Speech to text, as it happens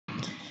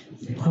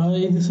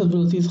Hi, this is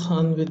Abdulaziz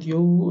Khan with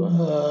you.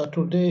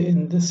 Today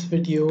in this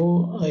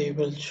video, I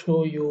will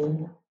show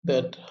you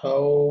that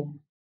how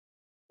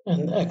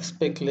an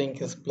XPIC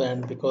link is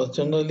planned, because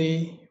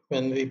generally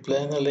when we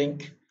plan a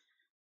link,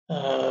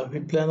 we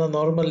plan a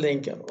normal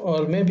link,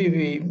 or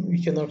maybe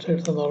we cannot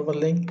set a normal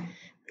link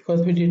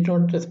because we did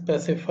not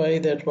specify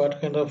that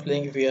what kind of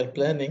link we are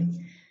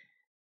planning.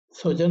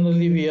 So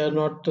generally we are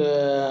not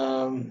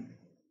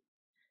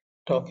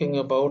talking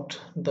about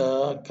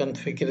the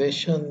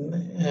configuration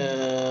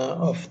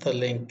of the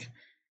link.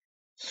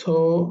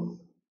 So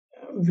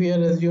we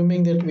are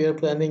assuming that we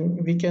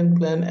can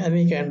plan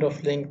any kind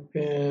of link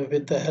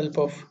with the help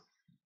of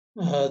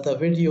the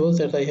videos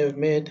that I have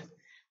made.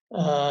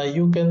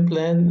 You can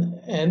plan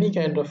any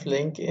kind of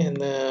link in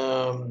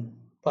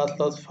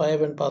PathLoss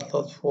 5 and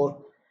PathLoss 4.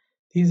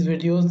 These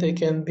videos, they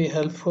can be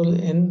helpful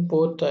in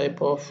both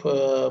PathLoss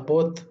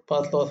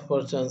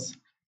versions.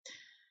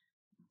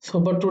 So,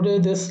 but today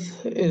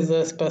this is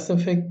a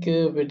specific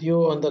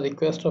video on the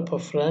request of a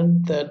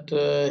friend that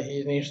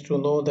he needs to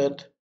know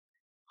that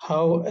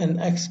how an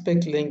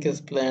XPIC link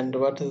is planned,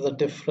 what is the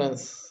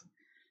difference.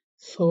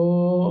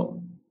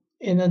 So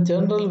in a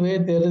general way,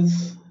 there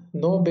is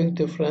no big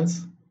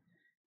difference.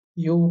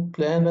 You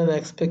plan an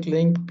XPIC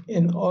link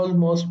in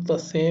almost the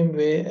same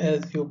way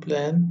as you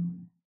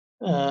plan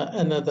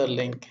another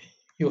link.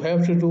 You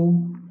have to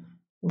do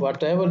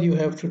whatever you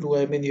have to do.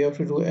 I mean, you have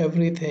to do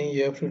everything.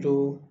 You have to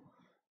do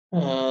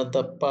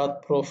the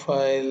path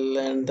profile,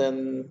 and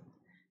then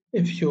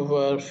if you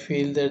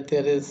feel that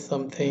there is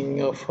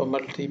something of a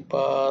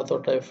multipath or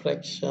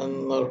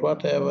diffraction or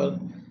whatever,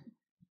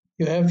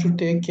 you have to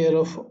take care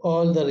of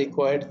all the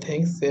required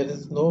things. There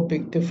is no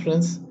big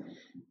difference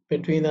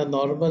between a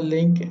normal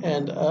link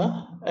and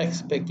a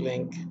XPIC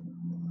link.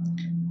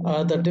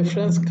 The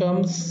difference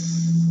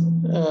comes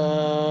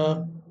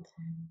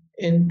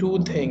in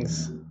two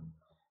things.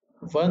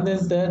 One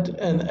is that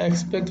an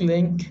XPIC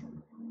link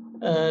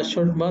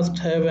must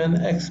have an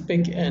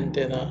XPIC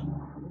antenna,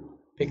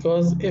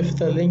 because if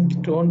the link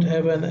don't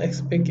have an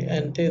XPIC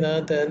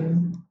antenna,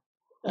 then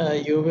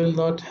you will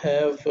not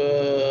have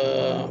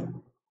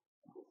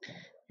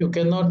you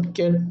cannot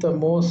get the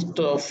most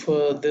of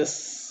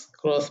this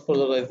cross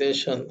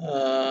polarization,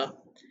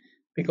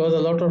 because a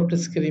lot of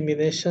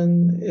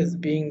discrimination is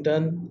being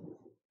done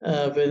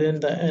within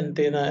the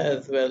antenna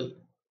as well.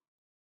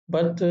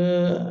 But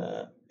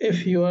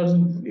if you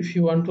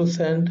want to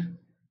send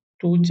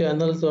two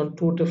channels on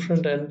two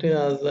different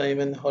antennas, I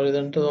mean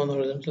horizontal on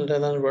horizontal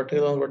antenna and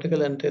vertical on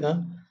vertical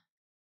antenna,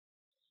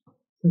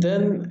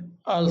 then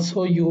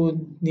also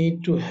you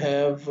need to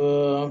have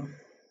the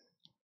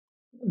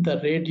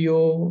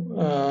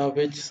radio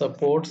which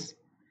supports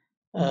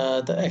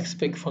the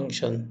XPIC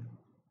function.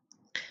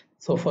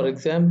 So for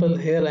example,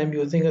 here I'm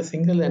using a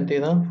single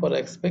antenna for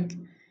XPIC.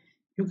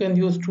 You can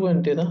use two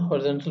antenna,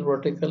 horizontal,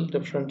 vertical,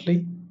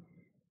 differently.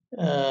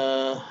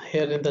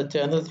 Here in the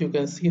channels, you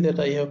can see that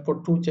I have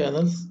put two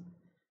channels,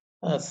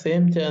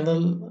 same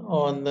channel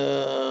on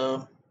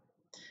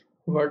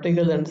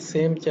vertical and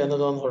same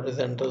channel on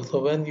horizontal. So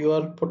when you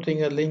are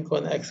putting a link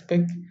on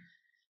XPIC,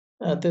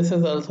 this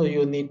is also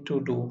you need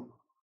to do,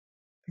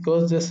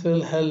 because this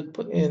will help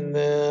in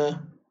the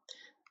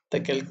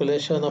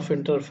calculation of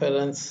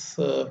interference.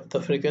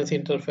 The frequency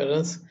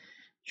interference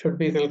should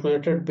be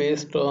calculated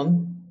based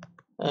on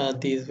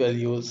these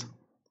values.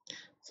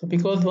 So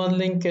because one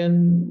link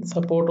can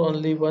support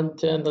only one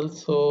channel,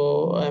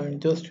 so I'm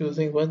just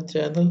using one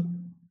channel,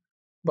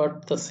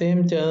 but the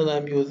same channel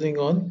I'm using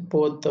on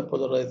both the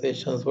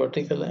polarizations,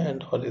 vertical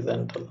and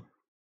horizontal.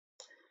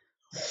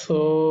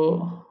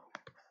 So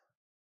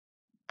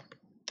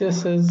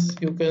this is,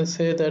 you can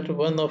say, that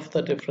one of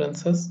the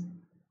differences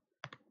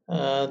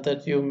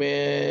that you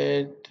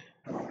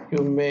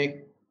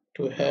make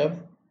to have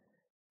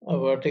a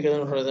vertical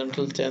and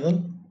horizontal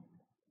channel.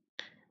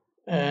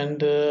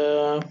 And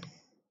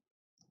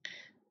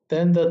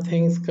then the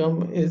things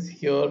come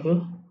is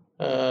your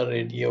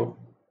radio.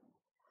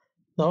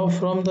 Now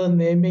from the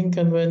naming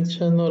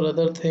convention or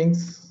other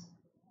things,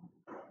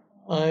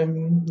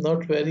 I'm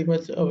not very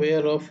much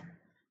aware of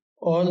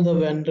all the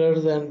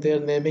vendors and their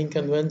naming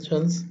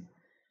conventions,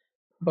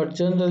 but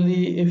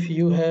generally if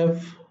you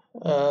have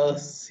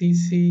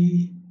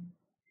CC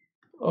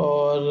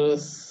or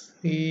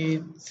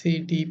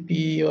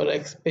CDP or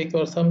XPIC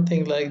or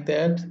something like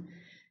that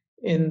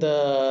in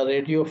the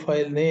radio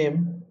file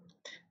name,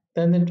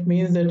 then it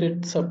means that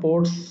it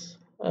supports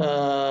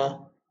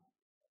XPIC,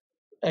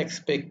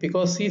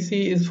 because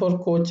CC is for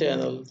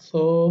co-channel.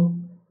 So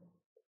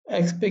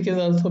XPIC is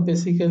also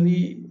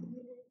basically,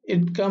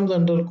 it comes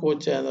under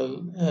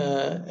co-channel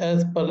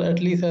at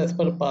least as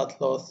per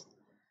path loss,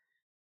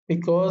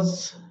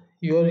 because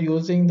you are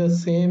using the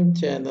same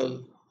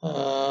channel.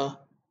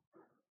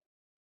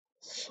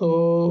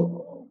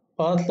 So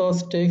path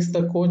loss takes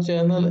the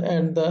co-channel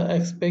and the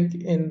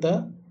XPIC in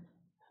the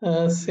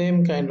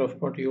same kind of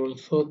module.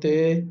 So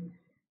they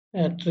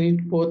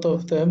treat both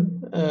of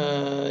them,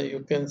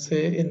 you can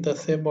say, in the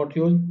same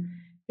module.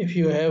 If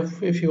you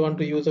want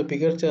to use a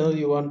bigger channel,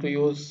 you want to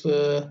use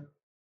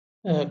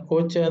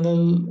code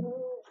channel,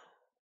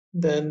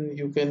 then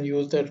you can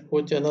use that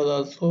code channel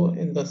also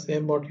in the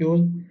same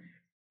module.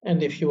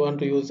 And if you want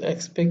to use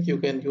XPIC, you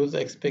can use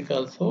XPIC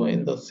also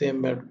in the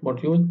same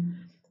module.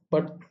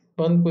 But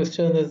one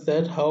question is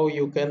that how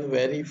you can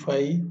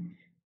verify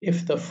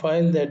if the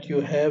file that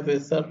you have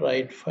is the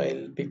right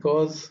file.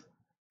 Because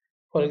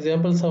for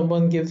example,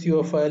 someone gives you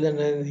a file and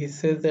then he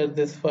says that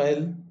this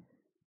file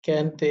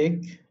can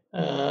take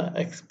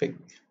XPIC.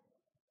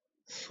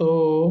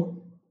 So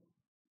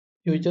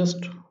you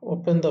just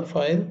open the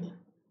file.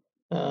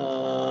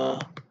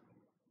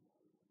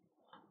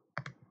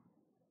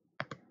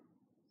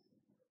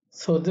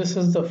 So this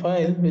is the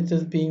file which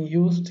is being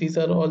used. These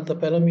are all the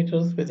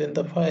parameters within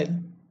the file.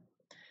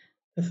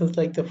 This is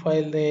like the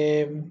file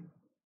name,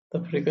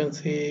 the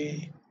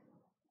frequency,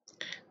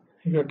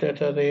 your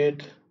data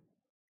rate,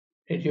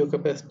 radio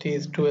capacity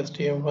is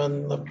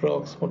 2STM1,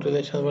 approx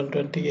modulation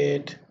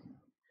 128,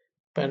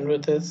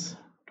 bandwidth is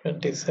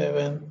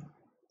 27.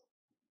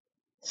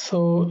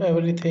 So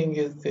everything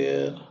is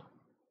there.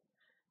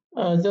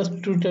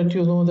 Just to let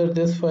you know that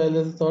this file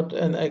is not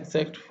an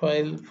exact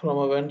file from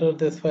a vendor.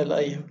 This file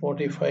I have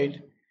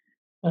modified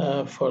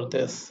for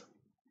this.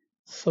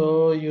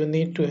 So you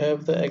need to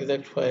have the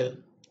exact file.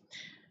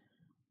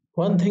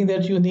 One thing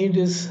that you need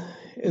is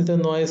the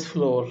noise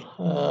floor.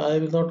 I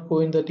will not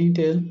go in the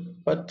detail,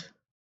 but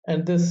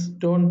and this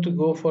don't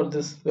go for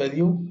this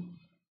value.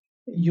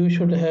 You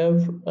should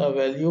have a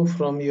value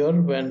from your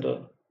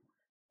vendor.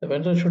 The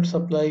vendor should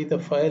supply the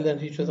file and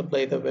he should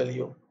supply the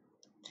value.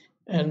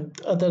 And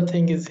other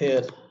thing is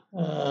here,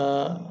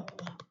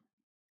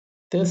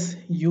 this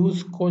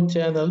use code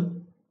channel,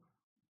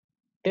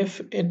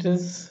 if it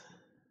is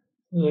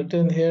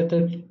written here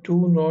that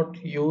do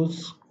not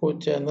use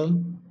code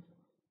channel,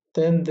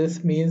 then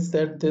this means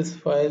that this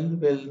file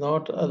will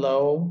not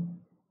allow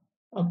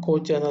a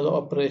co-channel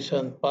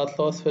operation. Path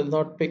loss will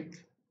not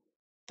pick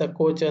the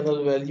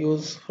co-channel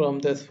values from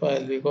this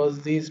file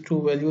because these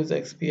two values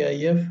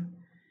XPIF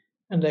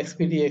and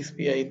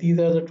XPD these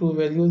are the two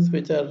values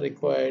which are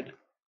required.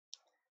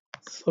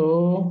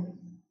 So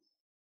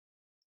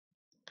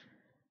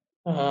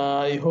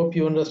I hope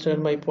you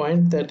understand my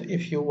point that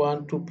if you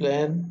want to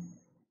plan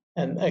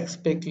an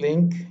XPIC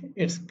link,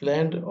 it's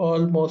planned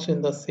almost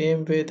in the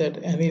same way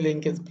that any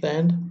link is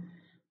planned,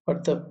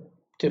 but the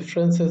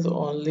difference is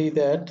only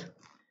that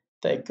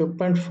the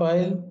equipment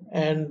file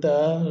and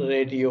the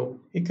radio.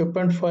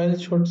 Equipment file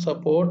should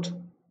support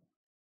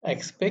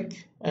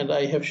XPIC, and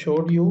I have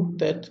showed you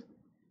that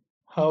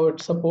how it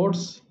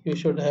supports. You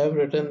should have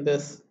written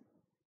this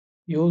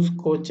use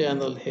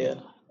co-channel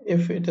here.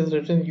 If it is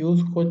written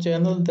use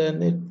co-channel,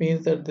 then it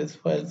means that this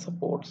file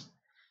supports.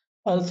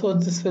 Also,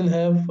 this will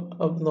have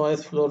a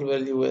noise floor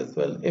value as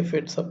well if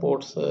it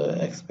supports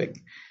XPIC.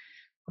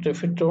 But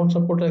if it don't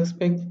support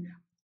XPIC,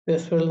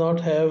 this will not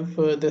have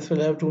this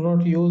will have do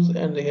not use,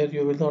 and here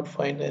you will not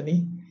find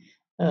any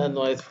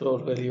noise floor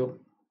value.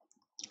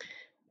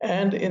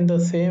 And in the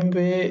same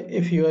way,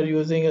 if you are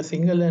using a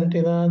single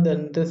antenna,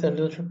 then this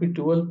antenna should be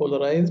dual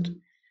polarized.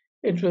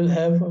 It will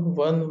have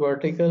one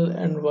vertical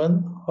and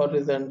one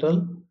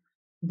horizontal,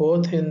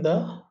 both in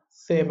the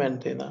same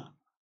antenna.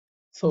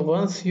 So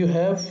once you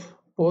have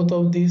both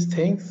of these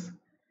things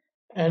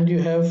and you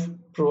have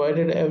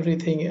provided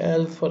everything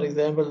else, for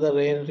example, the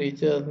range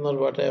region or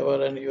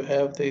whatever, and you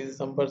have these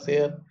numbers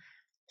here,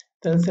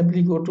 then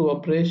simply go to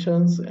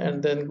operations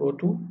and then go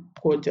to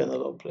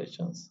co-channel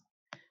operations.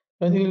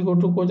 When you will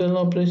go to co-channel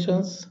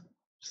operations,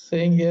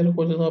 saying here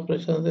co-channel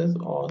operations is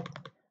on.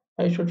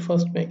 I should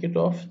first make it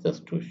off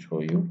just to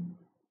show you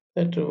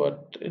that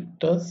what it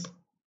does.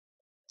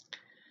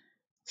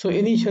 So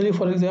initially,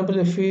 for example,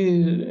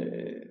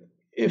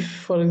 if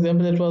for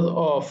example it was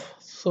off,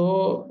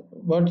 so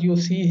what you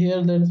see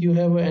here that you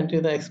have an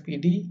antenna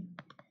XPD,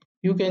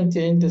 you can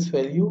change this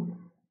value.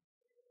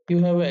 You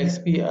have a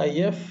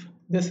XPIF,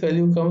 this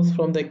value comes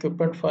from the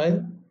equipment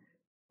file,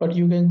 but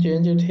you can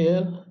change it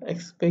here.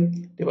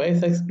 XPIC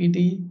device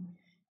XPD,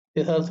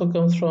 this also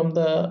comes from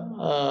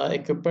the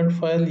equipment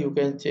file. You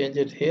can change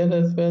it here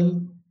as well.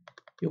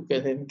 You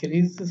can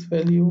increase this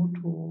value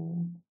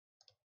to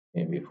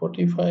maybe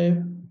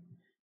 45.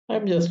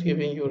 I'm just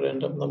giving you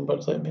random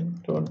numbers, I mean,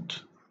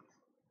 don't.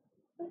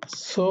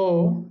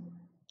 So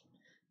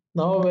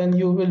now when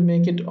you will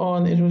make it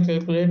on, it will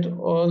calculate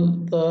all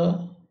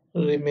the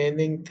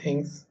remaining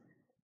things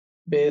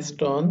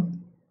based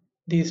on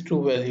these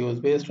two values.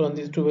 Based on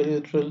these two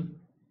values, it will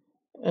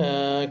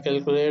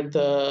calculate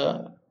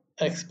the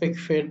XPIC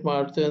fade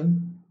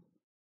margin,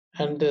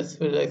 and this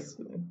will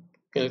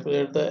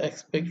calculate the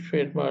XPIC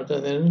fade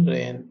margin in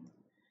rain,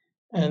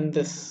 and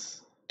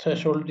this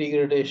threshold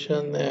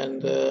degradation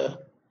and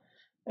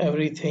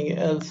everything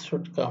else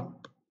should come.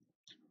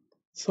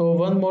 So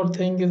one more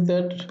thing is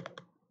that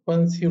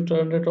once you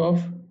turn it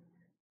off,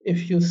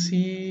 if you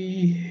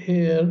see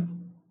here,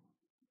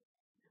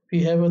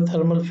 we have a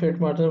thermal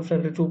fade margin of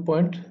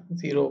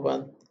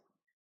 22.01,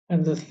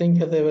 and this link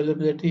has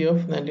availability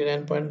of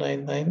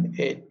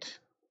 99.998.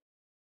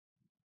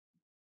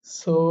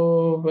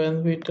 So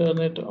when we turn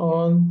it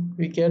on,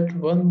 we get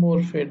one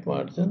more fade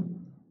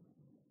margin,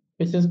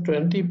 which is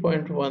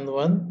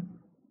 20.11.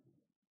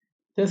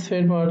 This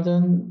fade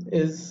margin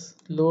is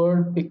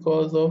lowered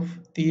because of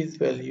these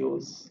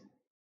values.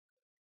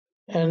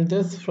 And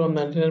this from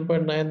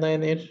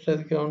 99.998 it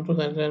has gone to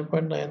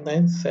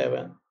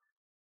 99.997.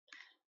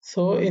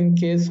 So in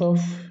case of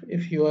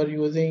if you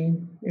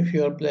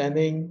are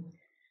planning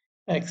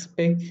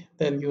XPIC,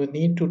 then you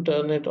need to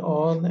turn it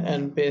on,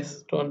 and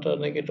based on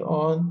turning it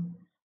on,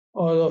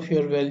 all of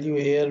your value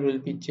here will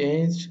be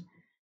changed,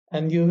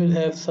 and you will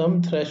have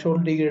some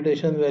threshold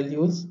degradation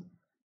values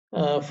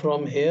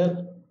from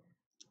here.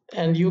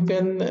 And you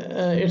can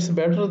it's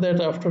better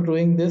that after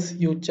doing this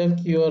you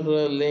check your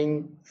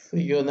links,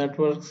 your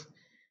networks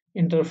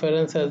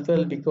interference as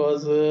well,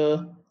 because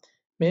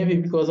maybe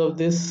because of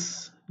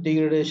this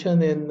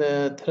degradation in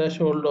the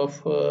threshold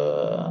of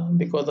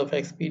because of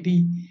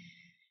XPD,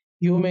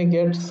 you may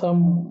get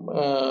some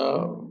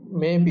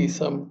maybe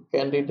some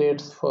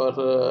candidates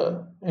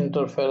for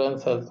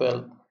interference as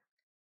well.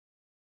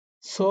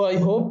 So I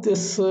hope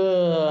this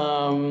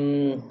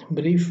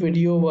brief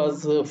video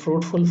was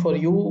fruitful for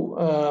you.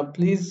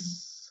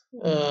 Please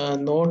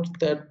note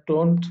that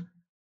don't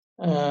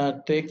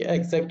take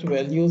exact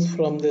values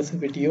from this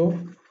video.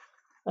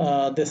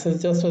 This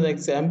is just an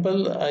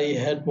example. I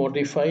had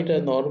modified a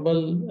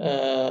normal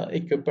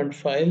equipment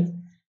file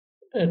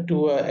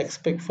to a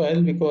XPIC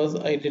file because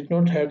I did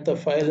not have the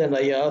file, and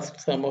I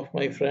asked some of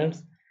my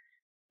friends,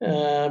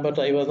 but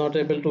I was not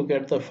able to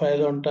get the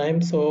file on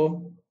time.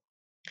 So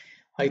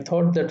I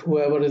thought that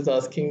whoever is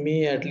asking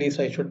me, at least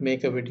I should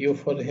make a video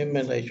for him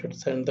and I should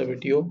send the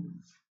video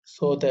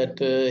so that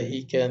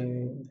he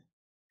can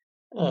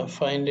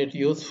find it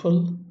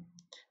useful.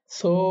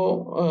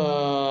 So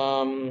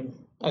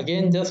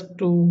again, just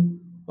to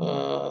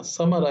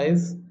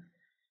summarize,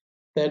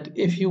 that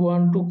if you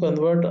want to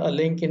convert a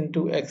link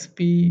into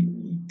XP,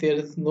 there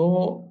is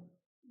no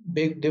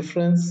big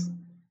difference.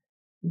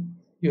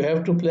 You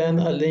have to plan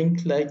a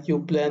link like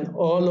you plan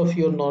all of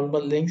your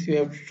normal links. You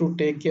have to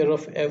take care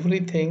of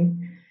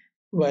everything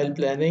while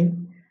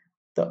planning.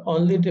 The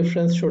only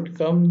difference should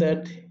come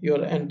that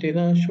your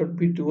antenna should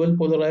be dual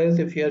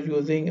polarized if you are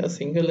using a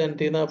single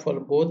antenna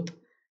for both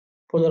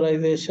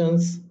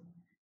polarizations.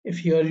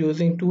 If you are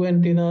using two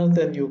antennas,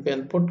 then you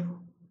can put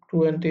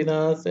two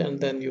antennas and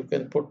then you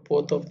can put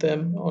both of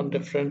them on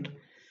different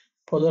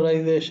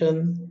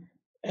polarization.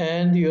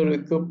 And your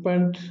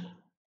equipment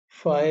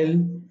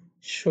file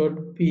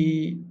should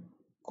be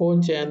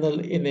co-channel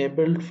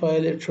enabled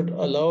file. It should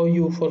allow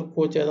you for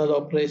co-channel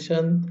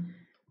operation,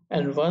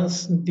 and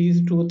once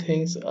these two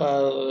things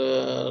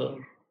are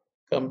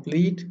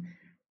complete,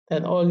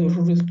 then all you have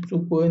to do is to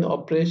go in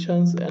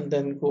operations and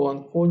then go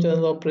on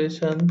co-channel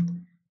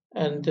operation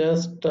and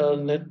just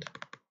turn it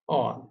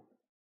on.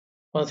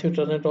 Once you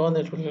turn it on,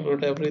 it will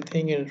load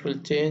everything and it will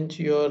change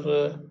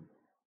your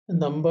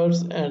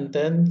numbers, and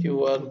then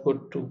you are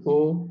good to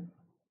go.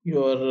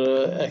 Your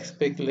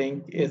XPIC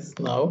link is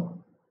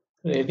now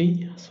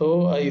ready.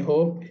 So I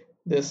hope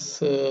this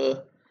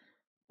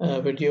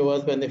video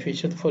was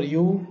beneficial for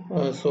you.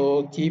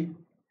 So keep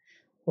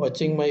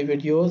watching my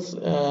videos,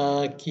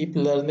 keep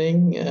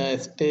learning,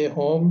 stay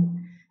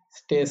home,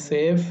 stay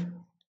safe.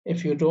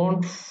 If you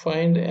don't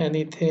find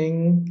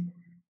anything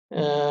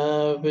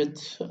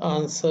which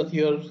answer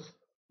your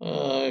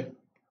uh,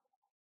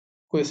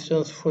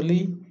 questions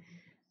fully,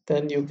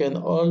 then you can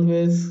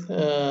always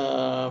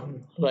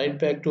write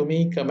back to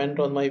me, comment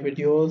on my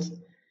videos.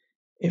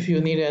 If you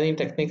need any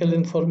technical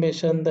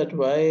information that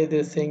why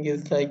this thing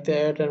is like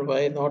that and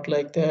why not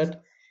like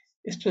that,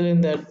 still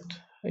in that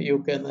you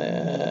can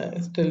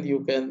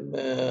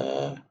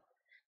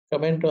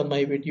comment on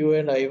my video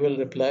and I will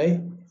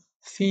reply.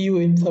 See you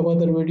in some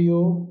other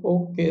video.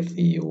 Okay,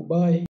 see you. Bye.